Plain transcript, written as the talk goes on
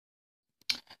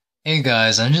Hey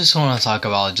guys, I just want to talk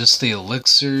about just the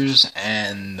elixirs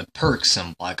and the perks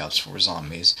in Black Ops 4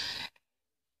 Zombies.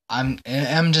 I'm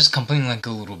just complaining like a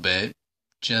little bit,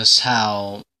 just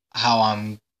how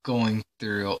I'm going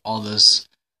through all this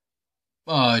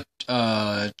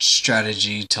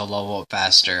strategy to level up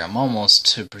faster. I'm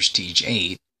almost to Prestige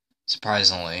 8,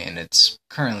 surprisingly, and it's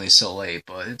currently so late,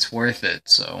 but it's worth it.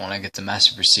 So when I get to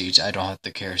Master Prestige, I don't have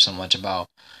to care so much about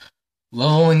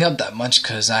leveling up that much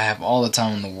because I have all the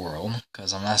time in the world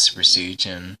because I'm Master Prestige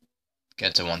and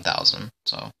get to 1000.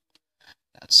 So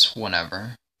that's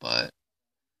whenever. But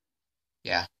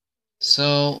yeah.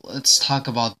 So let's talk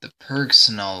about the perks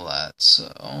and all that.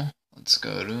 So let's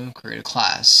go to create a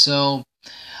class. So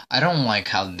I don't like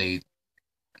how they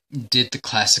did the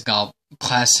classic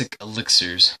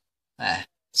elixirs.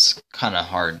 It's kind of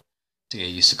hard to get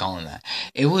used to calling that.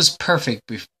 It was perfect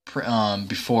before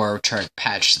I tried to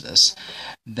patch this.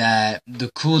 That the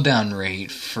cooldown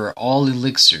rate for all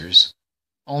elixirs,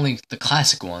 only the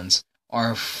classic ones,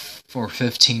 are for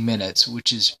 15 minutes,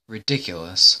 which is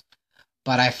ridiculous.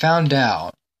 But I found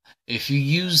out if you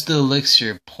use the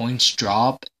elixir points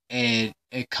drop, it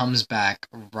comes back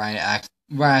right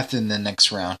after the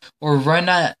next round, or right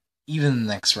not even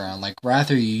the next round. Like right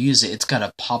after you use it, it's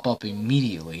gonna pop up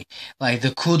immediately. Like the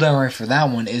cooldown rate for that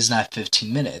one is not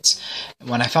 15 minutes.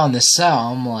 When I found this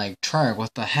out, I'm like, try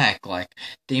what the heck? Like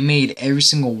they made every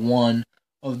single one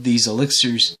of these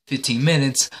elixirs 15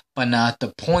 minutes, but not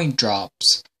the point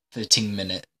drops 15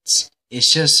 minutes.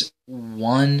 It's just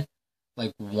one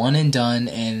and done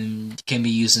and can be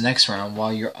used the next round,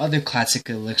 while your other classic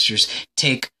elixirs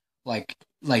take like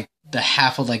the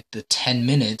half of like the 10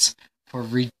 minutes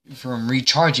from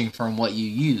recharging from what you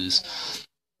use.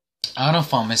 I don't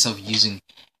find myself using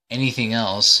anything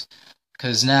else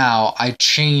because now I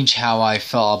change how I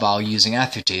felt about using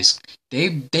aftertaste. They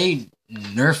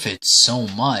nerf it so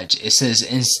much. It says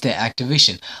instant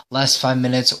activation, last 5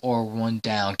 minutes or one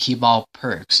down. Keep all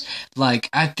perks. Like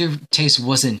aftertaste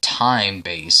wasn't time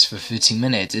based for 15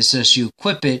 minutes. It's just you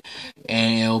equip it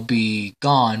and it'll be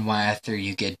gone right after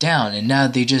you get down. And now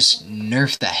they just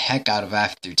nerf the heck out of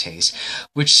aftertaste,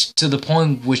 which to the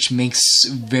point which makes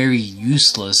very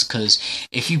useless. Because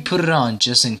if you put it on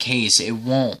just in case, it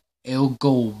won't. It'll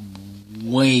go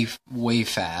way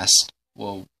fast.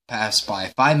 Well, pass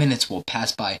by. 5 minutes will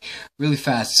pass by really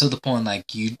fast to the point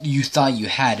like you thought you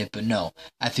had it, but no.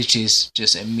 After chase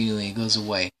just immediately goes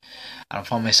away. I don't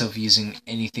find myself using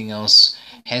anything else.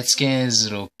 Head scan is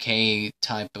an okay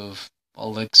type of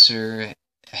elixir.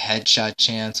 Headshot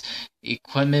chance.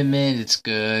 Equipment mid, it's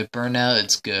good. Burnout,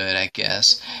 it's good, I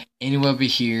guess. Anyway, over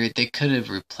here, they could have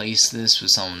replaced this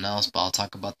with something else, but I'll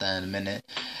talk about that in a minute.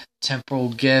 Temporal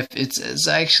gift, it's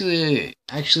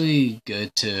actually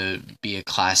good to be a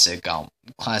classic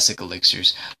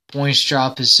elixirs. Points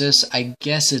drop is just, I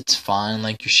guess it's fine,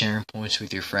 like you're sharing points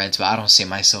with your friends, but I don't see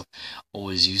myself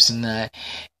always using that.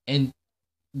 And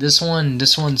this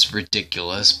one's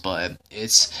ridiculous, but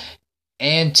it's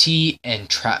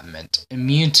anti-entrapment,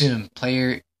 immune to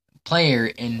player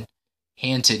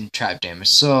enhanced trap damage.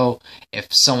 So if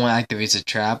someone activates a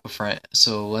trap,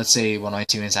 so let's say one of my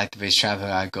teammates activates trap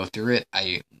and I go through it,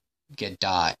 I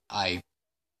die.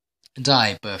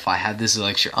 But if I have this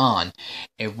elixir on,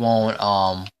 it won't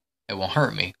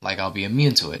hurt me. Like I'll be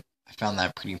immune to it. I found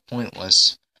that pretty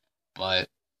pointless, but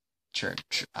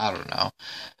I don't know.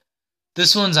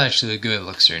 This one's actually a good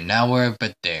elixir. Now where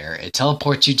but there, it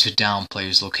teleports you to down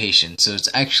player's location, so it's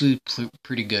actually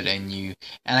pretty good.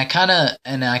 I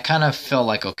kind of felt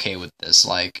like okay with this.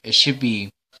 Like it should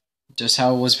be just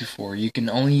how it was before. You can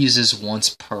only use this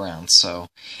once per round. So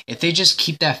if they just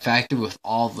keep that factor with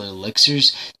all the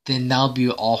elixirs, then that'll be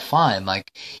all fine. Like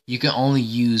you can only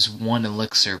use one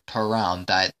elixir per round.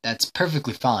 That's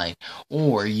perfectly fine.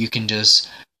 Or you can just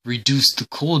reduce the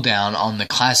cooldown on the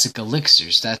classic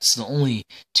elixirs. That's the only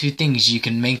two things you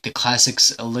can make the classic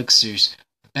elixirs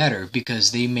better,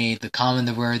 because they made the common,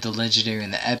 the rare, the legendary,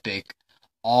 and the epic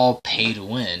all pay to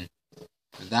win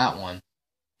for that one.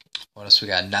 What else we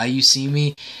got? Now You See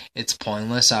Me. It's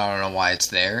pointless. I don't know why it's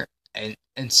there. And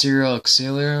Serial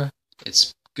Auxiliary,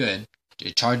 it's good.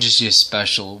 It charges your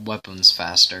special weapons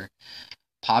faster.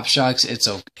 Pop Shocks, it's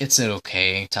an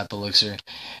okay type of elixir.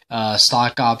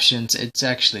 Stock options, it's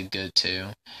actually good too.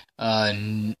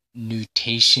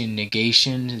 Nutation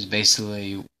Negation is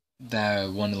basically that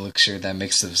one elixir that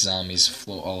makes the zombies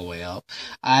float all the way up.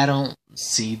 I don't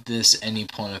see this any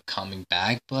point of coming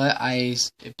back, but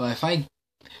if I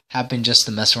happen just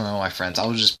to mess around with my friends,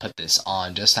 I'll just put this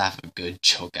on just to have a good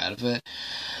choke out of it.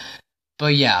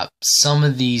 But yeah, some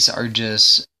of these are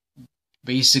just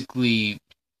basically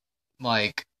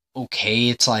like okay.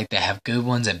 It's like they have good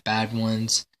ones and bad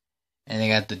ones, and they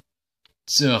got the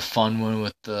fun one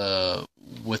with the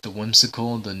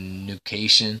whimsical, the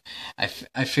nucation. I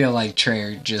feel like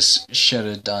Trey just should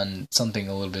have done something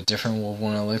a little bit different with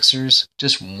one elixirs,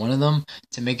 just one of them,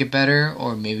 to make it better,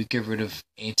 or maybe get rid of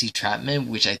anti-trapment,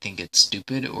 which I think it's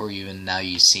stupid, or even now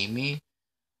you see me,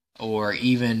 or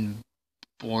even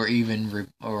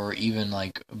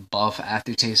like buff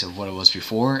aftertaste of what it was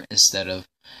before instead of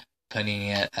putting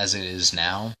it as it is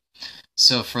now.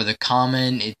 So for the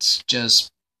common, it's just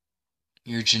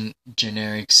your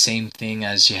generic same thing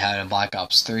as you had in Black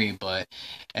Ops 3, but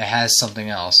it has something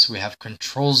else. We have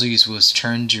Control Z's, which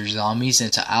turns your zombies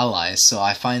into allies, so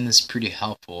I find this pretty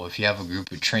helpful. If you have a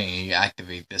group of training, you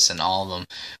activate this and all of them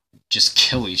just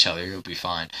kill each other, you'll be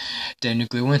fine. Then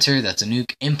Nuclear Winter, that's a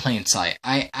nuke in plain sight.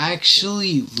 I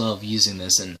actually love using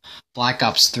this in Black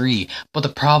Ops 3, but the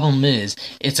problem is,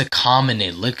 it's a common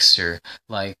elixir.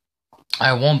 Like,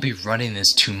 I won't be running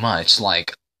this too much.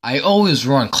 Like, I always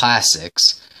run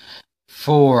classics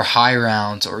for high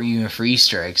rounds or even for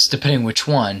Easter eggs, depending which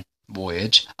one.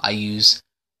 Voyage, I use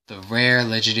the rare,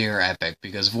 legendary, or epic,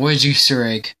 because Voyage Easter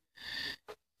egg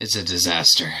is a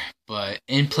disaster. But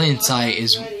in plain sight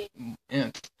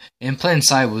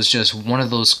was just one of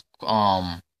those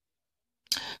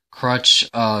crutch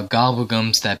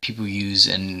gobblegums that people use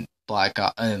in Black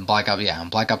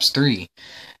Ops 3.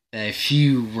 That if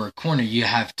you were cornered, you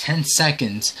have 10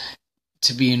 seconds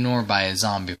to be ignored by a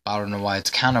zombie. I don't know why its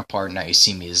counterpart, Now You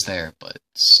See Me, is there, but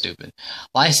it's stupid.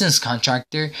 Licensed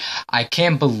Contractor, I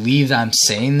can't believe that I'm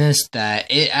saying this, that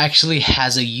it actually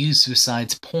has a use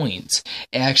besides points.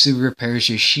 It actually repairs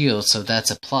your shield, so that's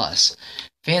a plus.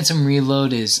 Phantom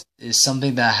Reload is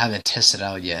something that I haven't tested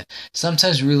out yet.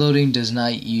 Sometimes reloading does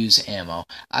not use ammo.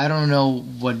 I don't know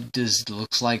what this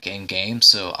looks like in game,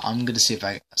 so I'm gonna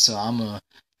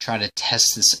try to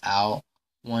test this out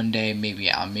one day.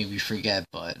 Maybe I'll forget,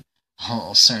 but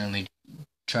I'll certainly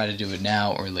try to do it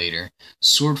now or later.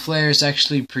 Sword Flare is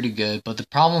actually pretty good, but the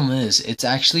problem is it's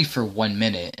actually for 1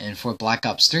 minute, and for Black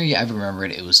Ops 3 I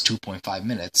remembered it was 2.5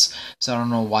 minutes, so I don't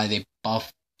know why they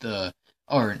nerfed the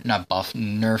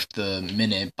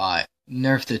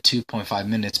 2.5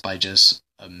 minutes by just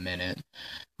a minute.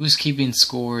 Who's keeping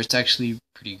score? It's actually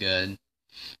pretty good.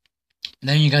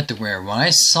 Then you got the rare. When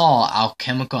I saw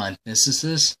Alchemical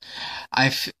Antithesis,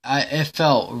 it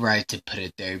felt right to put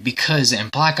it there, because in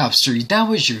Black Ops 3, that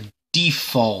was your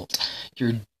default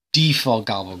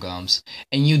gobblegums,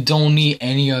 and you don't need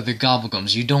any other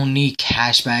gobblegums. You don't need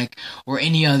cashback or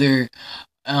any other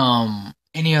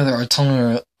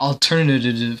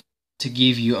alternative to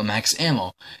give you a max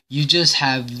ammo. You just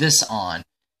have this on,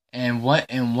 and what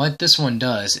this one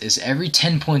does is every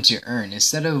 10 points you earn,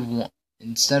 instead of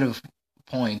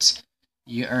points,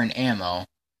 you earn ammo.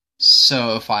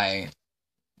 So if I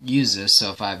use this,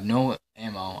 if I have no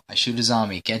ammo, I shoot a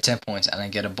zombie, get 10 points, and I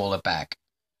get a bullet back.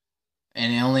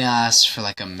 And it only lasts for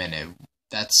like a minute.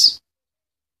 It's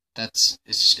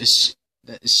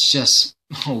just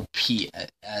OP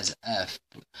as F.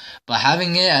 But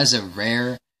having it as a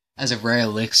rare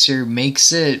elixir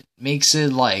makes it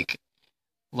like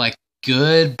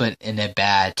good, but in a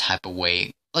bad type of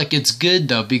way. Like, it's good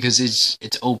though, because it's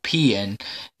OP, and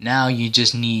now you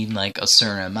just need like a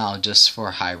certain amount just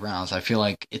for high rounds. I feel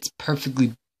like it's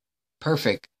perfect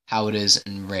how it is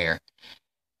in rare.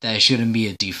 That it shouldn't be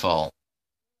a default.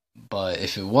 But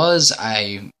if it was,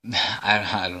 I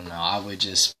don't know, I would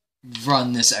just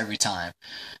run this every time.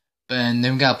 And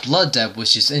then we got Blood Depth,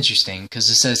 which is interesting, because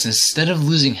it says instead of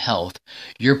losing health,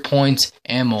 your points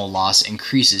ammo loss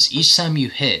increases each time you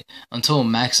hit until a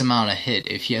max amount of hit.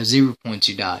 If you have 0 points,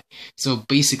 you die. So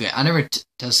basically, I never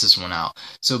test this one out.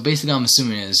 So basically, I'm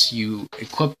assuming is you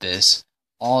equip this,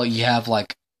 you have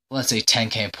like, let's say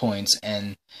 10k points,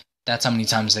 and that's how many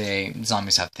times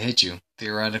zombies have to hit you.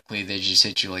 Theoretically, they just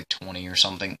hit you like 20 or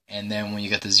something, and then when you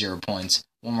get the 0 points,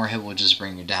 one more hit will just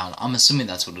bring you down. I'm assuming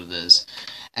that's what it is.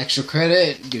 Extra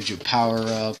credit gives you power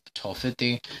up,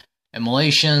 1250.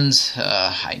 Immolations,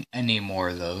 I need more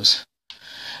of those.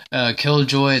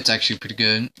 Killjoy, it's actually pretty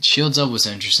good. Shields Up was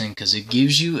interesting because it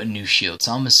gives you a new shield.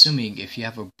 So I'm assuming if you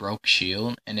have a broke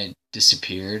shield and it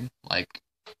disappeared, like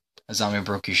a zombie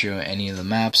broke your shield in any of the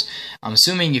maps, I'm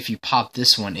assuming if you pop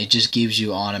this one, it just gives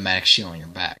you automatic shield on your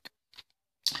back.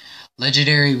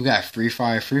 Legendary, we got Free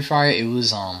Fire. Free Fire, it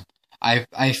was I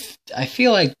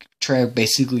feel like Trey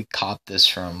basically copied this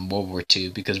from World War II,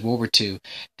 because World War II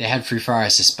they had Free Fire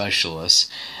as a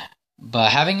specialist,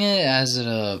 but having it as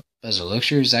a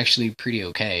elixir is actually pretty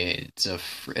okay. It's a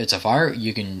fire,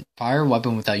 you can fire a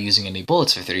weapon without using any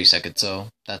bullets for 30 seconds, so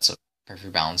that's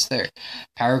perfect balance there.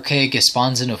 Power cake, it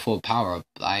spawns into full power up.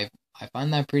 I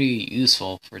find that pretty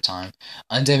useful for time.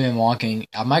 Undamaged walking.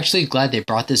 I'm actually glad they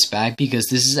brought this back because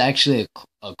this is actually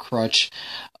a crutch,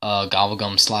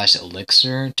 gobblegum slash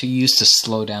elixir to use to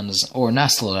slow down the or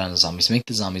not slow down the zombies, make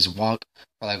the zombies walk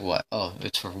for like what? Oh,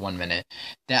 it's for 1 minute.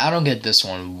 Then I don't get this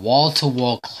one. Wall to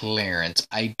wall clearance.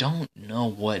 I don't know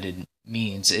what it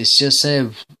means. It's just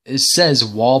it says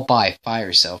wall by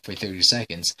fire cell for 30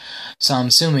 seconds. So I'm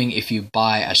assuming if you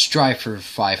buy a strife for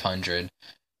 500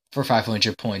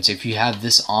 points. If you have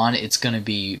this on, it's going to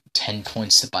be 10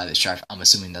 points to buy the strife. I'm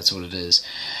assuming that's what it is.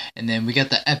 And then we got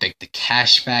the epic, the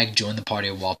cashback, join the party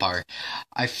of wall power.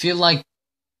 I feel like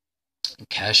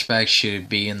cashback should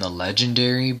be in the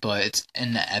legendary, but it's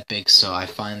in the epic, so I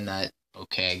find that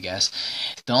okay, I guess.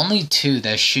 The only two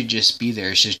that should just be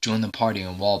there is just join the party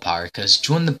and wall power, because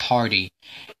join the party,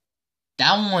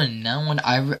 that one,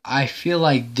 I feel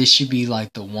like this should be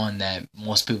like the one that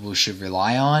most people should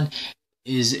rely on,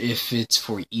 is if it's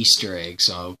for Easter eggs.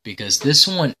 So because this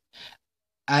one,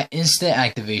 at instant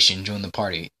activation, join the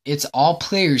party, it's all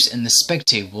players and the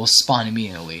spectate will spawn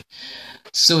immediately.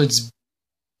 So it's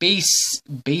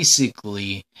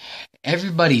basically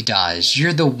everybody dies.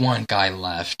 You're the one guy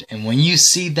left, and when you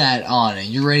see that on and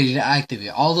you're ready to activate,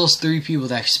 all those 3 people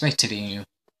that are spectating you,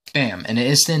 bam, in an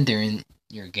instant they're in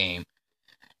your game.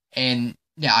 And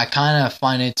yeah, I kind of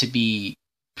find it to be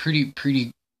pretty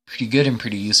good and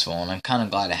pretty useful, and I'm kind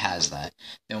of glad it has that.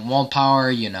 Then wall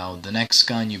power, the next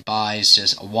gun you buy is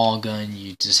just a wall gun.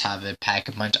 You just have it pack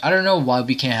a punch. I don't know why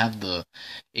we can't have the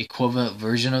equivalent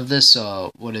version of this.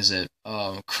 What is it?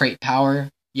 Crate power.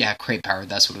 Yeah, crate power.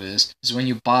 That's what it is. Is when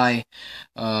you buy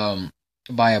a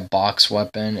box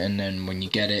weapon, and then when you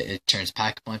get it, it turns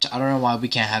pack a punch. I don't know why we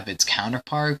can't have its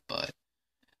counterpart, but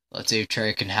let's say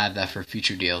Trey can have that for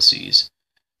future DLCs.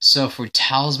 So for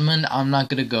Talisman, I'm not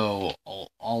going to go all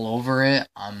over it.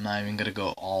 I'm not even going to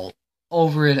go all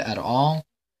over it at all.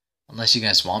 Unless you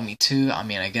guys want me to. I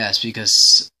mean, I guess,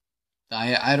 because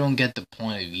I don't get the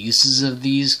point of uses of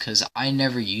these, because I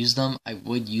never use them. I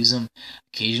would use them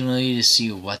occasionally to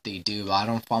see what they do, but I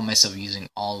don't find myself using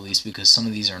all of these because some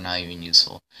of these are not even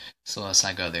useful. So let's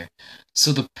not go there.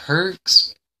 So the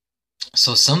perks.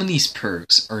 So some of these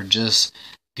perks are just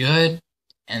good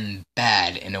and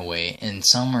bad in a way, and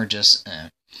some are just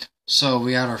So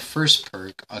we got our first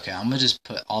perk. Okay, I'm gonna just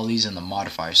put all these in the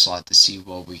modifier slot to see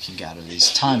what we can get out of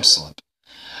these. Time slip.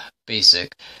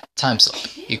 Basic. Time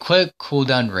slip. Equip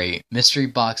cooldown rate. Mystery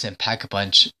box and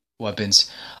pack-a-punch weapons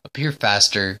appear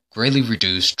faster, greatly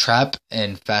reduced, trap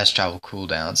and fast travel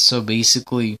cooldowns. So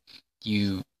basically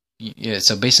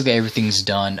so basically everything's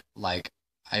done like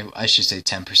I should say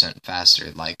 10%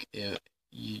 faster. Like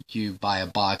you buy a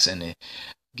box and it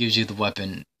gives you the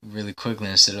weapon really quickly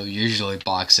instead of usually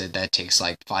box it that takes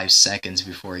like 5 seconds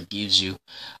before it gives you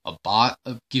a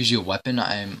weapon.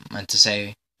 I meant to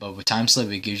say, but with time slip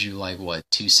it gives you like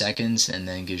 2 seconds and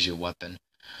then gives you a weapon.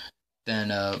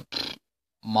 Then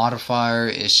modifier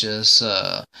is just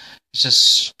the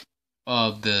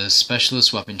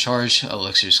specialist weapon charge,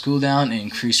 elixirs cooldown, and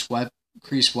increased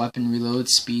weapon reload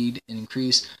speed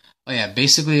increase. Oh yeah,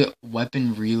 basically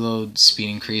weapon reload speed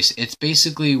increase. It's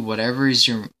basically whatever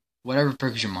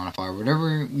perk is your modifier.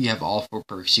 Whatever you have all 4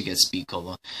 perks, you get speed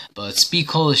cola. But speed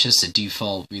cola is just a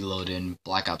default reload in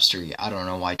Black Ops 3. I don't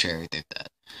know why Treyarch did that.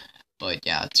 But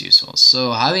yeah, it's useful.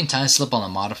 So having time slip on the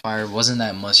modifier wasn't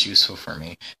that much useful for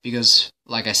me because,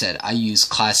 like I said, I use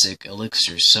classic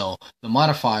elixirs, so the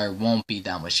modifier won't be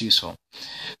that much useful.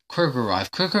 Quick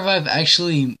revive. Quick revive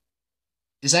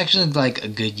is actually like a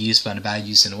good use but a bad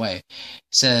use in a way. It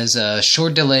says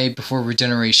short delay before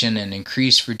regeneration and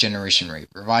increased regeneration rate.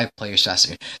 Revive players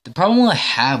faster. The problem I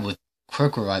have with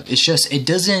quick revive is just it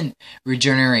doesn't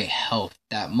regenerate health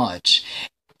that much.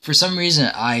 For some reason,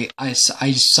 I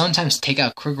sometimes take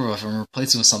out quick revive and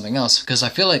replace it with something else because I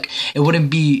feel like it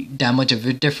wouldn't be that much of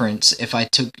a difference if I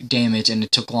took damage and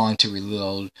it took long to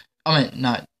reload. I mean,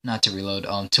 not to reload.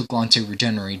 Took long to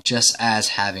regenerate, just as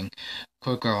having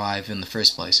quick revive in the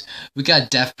first place. We got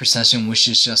depth perception, which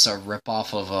is just a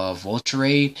ripoff of Vulture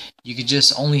Raid. You could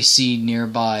just only see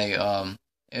nearby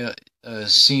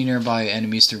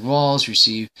enemies through walls.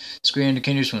 Receive screen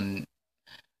indicators when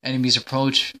enemies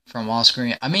approach from off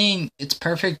screen. I mean, it's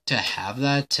perfect to have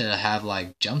that, to have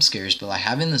like jump scares, but like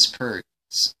having this perk,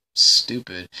 it's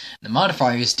stupid. The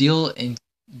modifier is deal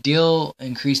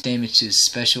increased damage to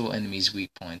special enemies' weak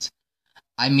points.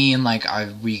 I mean, like, are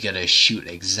we gonna shoot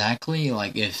exactly?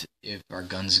 Like, if our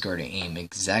guns go to aim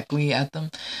exactly at them?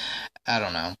 I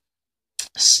don't know.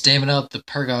 Stamina up, the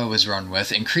perk I always run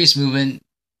with. Increased movement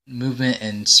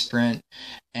and sprint.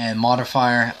 And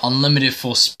modifier, unlimited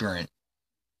full sprint.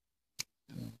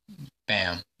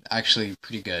 Bam. Actually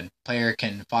pretty good. Player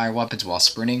can fire weapons while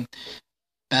sprinting.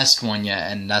 Best one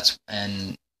yet,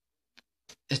 and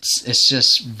it's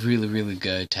just really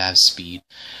good to have speed.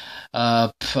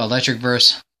 Electric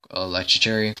burst, electric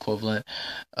cherry equivalent.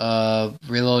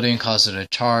 Reloading causes a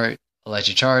charge.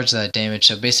 Electric charge that damage.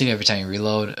 So basically, every time you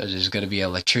reload, there's gonna be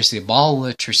electricity, ball of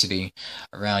electricity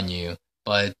around you.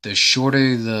 But the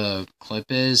shorter the clip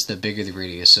is, the bigger the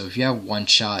radius. So if you have one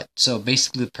shot, so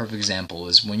basically the perfect example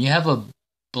is when you have a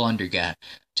blundergat,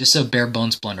 just a bare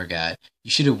bones blundergat,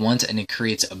 you shoot it once and it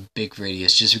creates a big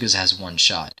radius just because it has one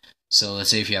shot. So let's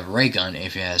say if you have a ray gun,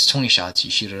 if it has 20 shots,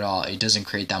 you shoot it all. It doesn't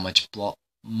create that much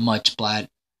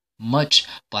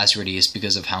blast radius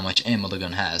because of how much ammo the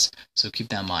gun has. So keep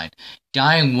that in mind.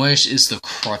 Dying Wish is the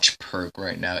crutch perk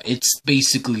right now. It's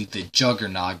basically the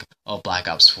juggernaut of Black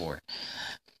Ops 4.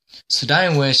 So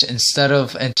Dying Wish, instead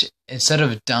of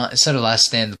Last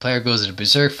Stand, the player goes into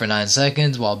Berserk for 9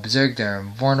 seconds. While Berserk, they're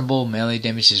invulnerable. Melee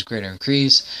damage is greater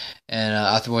increase, and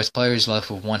afterwards, player is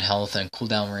left with 1 health, and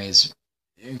cooldown rates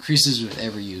increases with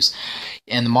every use.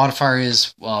 And the modifier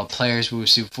is, players will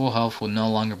receive full health will no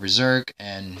longer berserk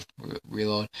and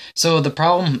reload. So the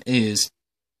problem is,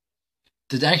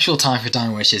 the actual time for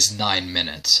Dying Wish is 9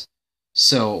 minutes.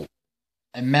 So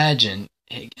imagine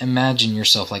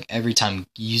yourself like every time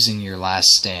using your Last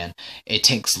Stand, it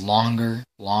takes longer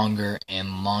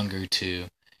and longer to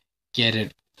get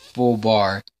it full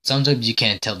bar. Sometimes you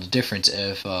can't tell the difference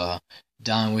if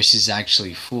Dying Wish is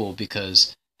actually full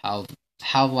because how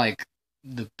like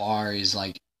the bar is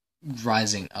like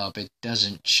rising up, it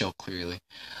doesn't show clearly.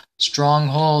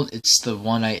 Stronghold, it's the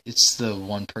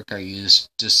one perk I use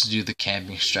just to do the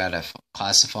camping strat I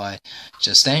classify.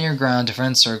 Just stand your ground,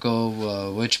 defend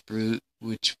circle, which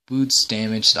boosts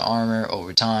damage to armor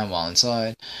over time while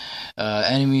inside.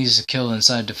 Enemies killed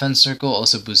inside defense circle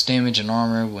also boost damage and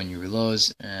armor when you reload.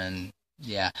 And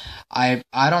yeah, I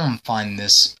don't find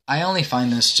this. I only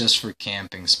find this just for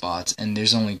camping spots, and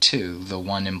there's only 2. The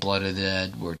one in Blood of the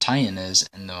Dead where Titan is,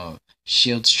 and the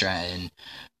shield strat in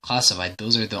Classified.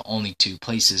 Those are the only 2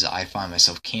 places I find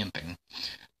myself camping.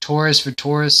 Taurus, for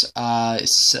Taurus,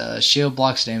 shield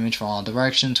blocks damage from all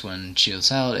directions. When shield's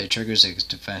held, it triggers a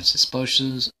defense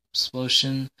explosion.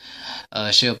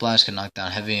 Shield blast can knock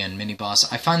down heavy and mini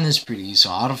boss. I find this pretty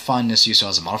useful. I don't find this useful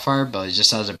as a modifier, but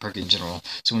just as a perk in general.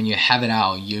 So when you have it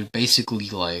out, you're basically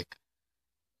like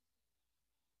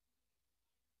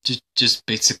just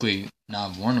basically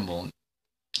not vulnerable.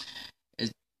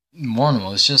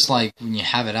 It's just like when you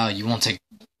have it out, you won't take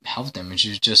health damage.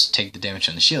 You just take the damage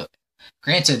on the shield.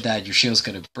 Granted that your shield's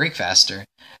gonna break faster,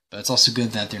 but it's also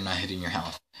good that they're not hitting your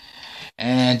health.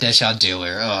 And Deadshot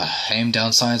Dealer. Aim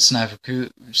down sight,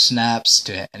 snaps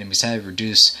to enemy's head,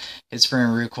 reduce hit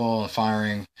sprint, recoil, and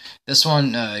firing. This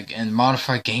one, and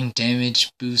modify game damage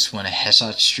boost when a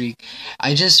headshot streak.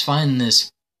 I just find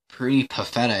this pretty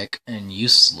pathetic and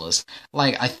useless.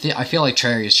 Like, I feel like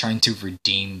Treyarch is trying to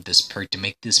redeem this perk to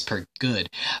make this perk good,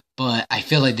 but I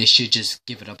feel like they should just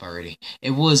give it up already.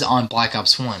 It was on Black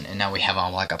Ops 1, and now we have it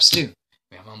on Black Ops 2.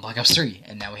 We have it on Black Ops 3,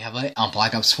 and now we have it on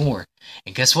Black Ops 4.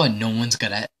 And guess what? No one's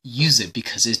gonna use it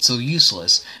because it's so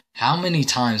useless. How many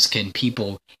times can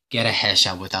people get a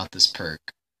headshot without this perk?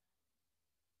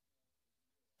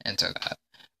 Enter that.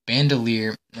 Bandit,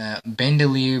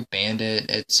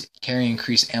 it's carry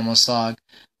increased ammo stock.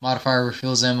 Modifier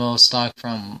refills ammo stock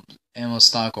from ammo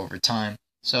stock over time.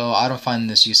 So I don't find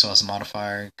this useful as a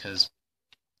modifier because,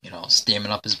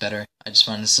 stamina up is better. I just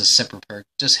find this a separate perk.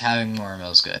 Just having more ammo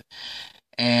is good.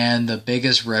 And the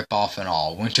biggest rip-off in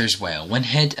all, Winter's Wail. When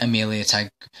hit, a melee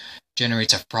attack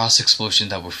generates a frost explosion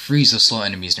that will freeze or slow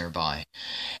enemies nearby.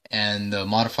 And the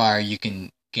modifier, you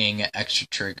can gain an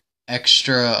extra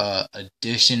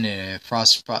addition and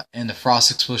the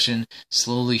frost explosion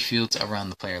slowly fields around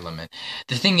the player limit.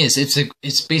 The thing is,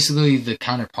 it's basically the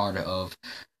counterpart of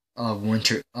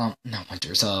Widow's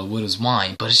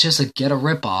Wine, but it's just a ghetto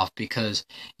ripoff because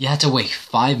you have to wait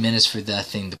 5 minutes for that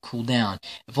thing to cool down.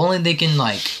 If only they can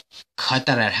cut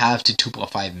that at half to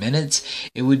 2.5 minutes,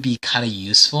 it would be kind of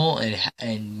useful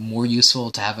and more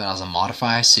useful to have it as a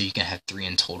modifier so you can have 3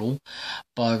 in total.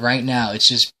 But right now it's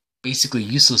just basically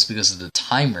useless because of the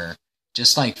timer.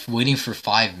 Just waiting for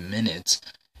 5 minutes,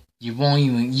 you won't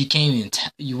even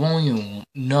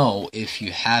know if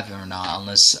you have it or not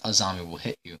unless a zombie will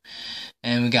hit you.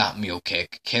 And we got Mule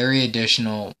Kick, carry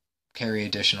additional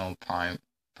prime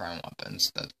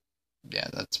weapons.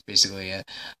 That's basically it.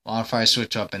 Modifier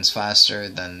switch weapons faster,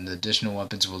 then the additional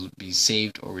weapons will be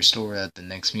saved or restored at the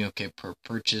next Mule Kick per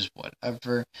purchase,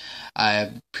 whatever.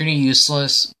 Pretty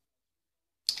useless.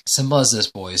 Simple as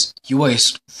this, boys. You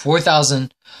waste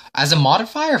 4,000 as a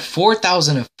modifier,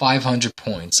 4,500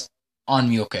 points on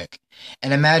Mule Kick,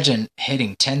 and imagine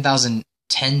hitting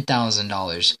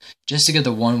 $10,000 just to get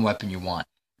the one weapon you want.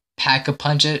 Pack a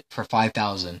punch it for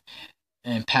 5,000,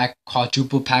 and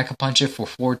quadruple pack a punch it for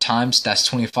 4 times. That's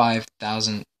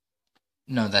 25,000.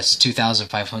 No, that's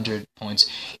 2,500 points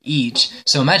each.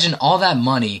 So imagine all that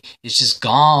money is just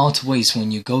gone to waste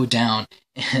when you go down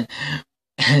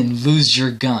and lose your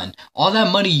gun. All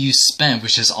that money you spent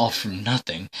was just all for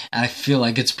nothing, and I feel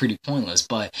like it's pretty pointless.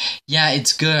 But yeah,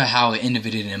 it's good how it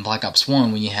innovated in Black Ops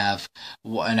 1 when you have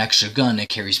an extra gun that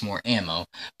carries more ammo.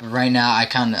 But right now, I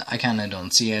kind of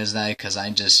don't see it as that, because I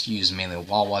just use mainly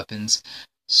wall weapons.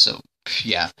 So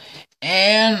yeah,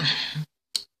 and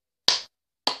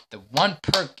the one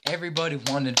perk everybody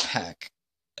wanted back.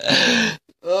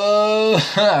 Oh,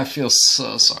 I feel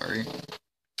so sorry.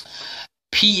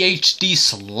 PhD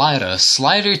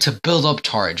Slider to build up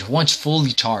charge. Once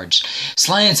fully charged,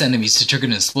 silence enemies to trigger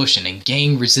an explosion and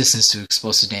gain resistance to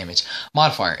explosive damage.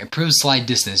 Modifier: improves slide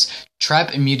distance,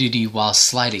 trap immunity while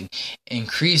sliding,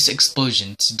 increase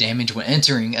explosion to damage when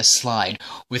entering a slide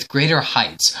with greater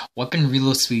heights. Weapon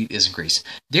reload speed is increased.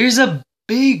 There's a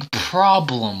big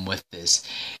problem with this.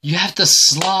 You have to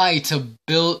slide to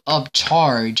build up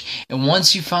charge, and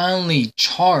once you finally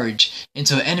charge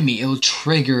into an enemy, it will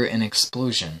trigger an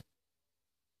explosion.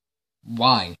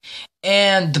 Why?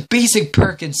 And the basic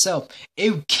perk itself,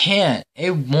 it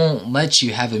won't let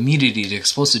you have immunity to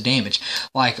explosive damage.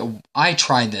 Like, I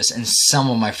tried this, and some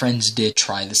of my friends did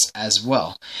try this as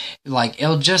well. Like,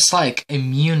 it'll just like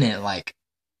immune it, like,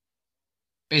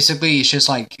 basically, it's just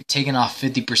like taking off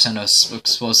 50% of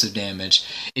explosive damage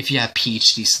if you have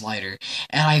PhD Slider.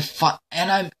 And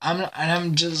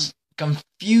I'm just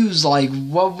confused. Like,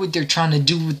 what would they trying to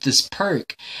do with this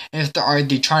perk? Are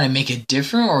they trying to make it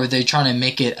different, or are they trying to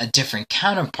make it a different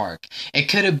counterpart? It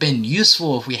could have been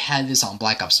useful if we had this on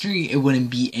Black Ops 3. It wouldn't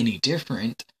be any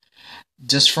different,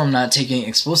 just from not taking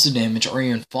explosive damage or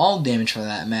even fall damage for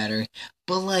that matter.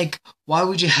 But like, why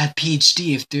would you have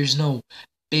PhD if there's no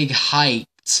big height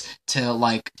to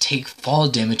like take fall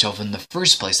damage off in the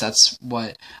first place? That's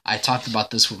what I talked about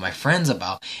this with my friends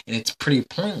about, and it's pretty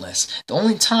pointless. The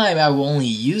only time I will only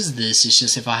use this is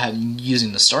just if I am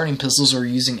using the starting pistols or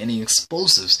using any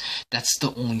explosives. That's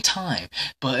the only time.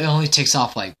 But it only takes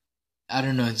off, like, I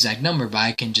don't know the exact number, but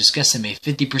I can just guesstimate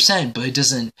 50%, but it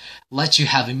doesn't let you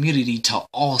have immunity to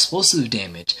all explosive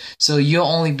damage. So you'll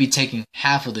only be taking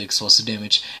half of the explosive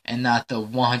damage and not the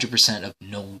 100% of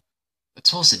no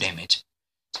explosive damage.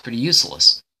 It's pretty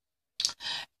useless.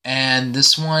 And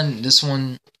this one,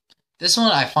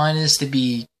 I find this to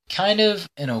be kind of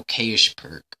an okayish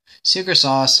perk. Secret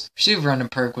Sauce, receive random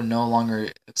perk when no longer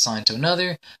assigned to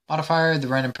another. Modifier, the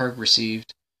random perk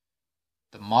received.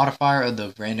 The modifier of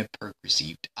the random perk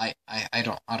received. I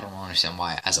don't understand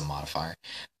why as a modifier.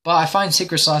 But I find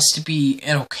Secret Sauce to be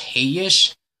an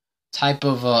okayish type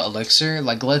of elixir.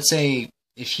 Like, let's say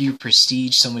if you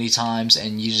prestige so many times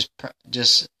and you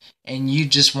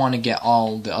just want to get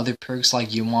all the other perks,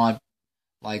 like you want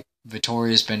like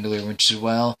Victorious Bandolier, which as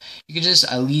well, you can just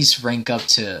at least rank up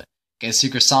to get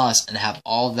Secret Sauce and have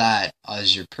all that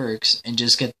as your perks, and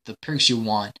just get the perks you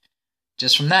want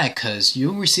just from that, because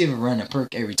you'll receive a random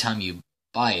perk every time you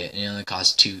buy it, and it only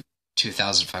costs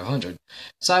 2,500.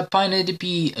 So I find it to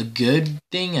be a good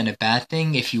thing and a bad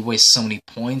thing. If you waste so many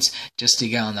points just to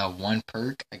get on that one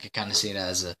perk, I could kind of see that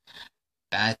as a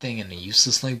bad thing and a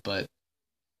useless thing. But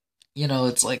you know,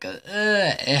 it's like it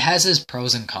has its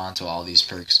pros and cons to all these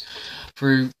perks.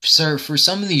 For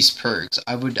some of these perks,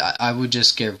 I would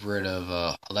just get rid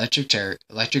of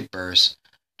electric burst,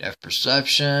 depth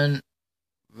perception,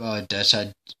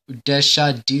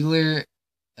 Deadshot Dealer,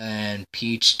 and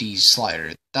PhD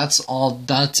Slider. That's all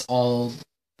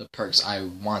the perks I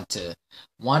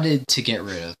wanted to get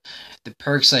rid of. The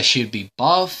perks that should be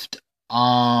buffed,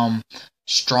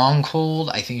 Stronghold,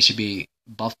 I think it should be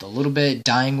buffed a little bit.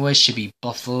 Dying Wish should be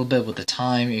buffed a little bit with the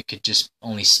time. It could just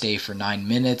only stay for 9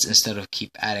 minutes instead of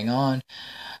keep adding on.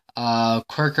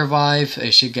 Quirk Revive,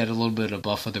 it should get a little bit of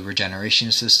buff with the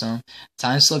regeneration system.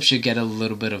 Time Slip should get a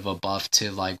little bit of a buff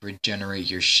to like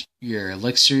regenerate your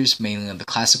elixirs, mainly the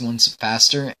classic ones,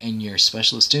 faster, and your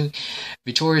specialist too.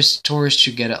 Victorious Taurus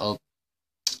should get a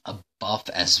buff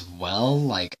as well.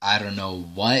 Like, I don't know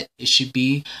what it should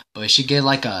be, but it should get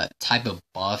like a type of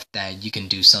buff that you can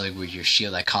do something with your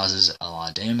shield that causes a lot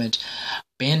of damage.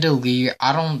 Bandolier,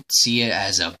 I don't see it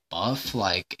as a buff.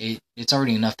 Like, it's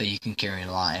already enough that you can carry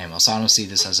a lot of ammo, so I don't see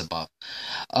this as a buff.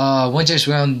 Winter's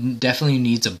Round definitely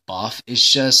needs a buff.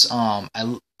 It's just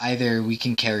either we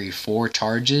can carry 4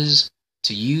 charges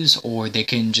to use, or they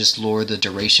can just lower the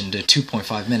duration to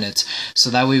 2.5 minutes, so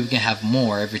that way we can have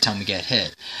more every time we get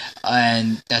hit.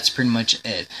 And that's pretty much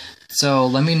it. So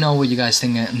let me know what you guys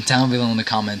think down below in the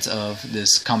comments of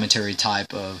this commentary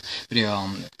type of video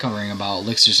covering about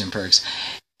elixirs and perks.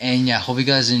 And yeah, hope you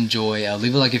guys enjoy.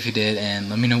 Leave a like if you did, and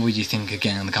let me know what you think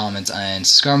again in the comments, and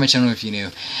subscribe to my channel if you're new.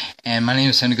 And my name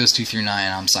is Fendigos239,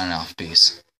 and I'm signing off.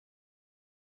 Peace.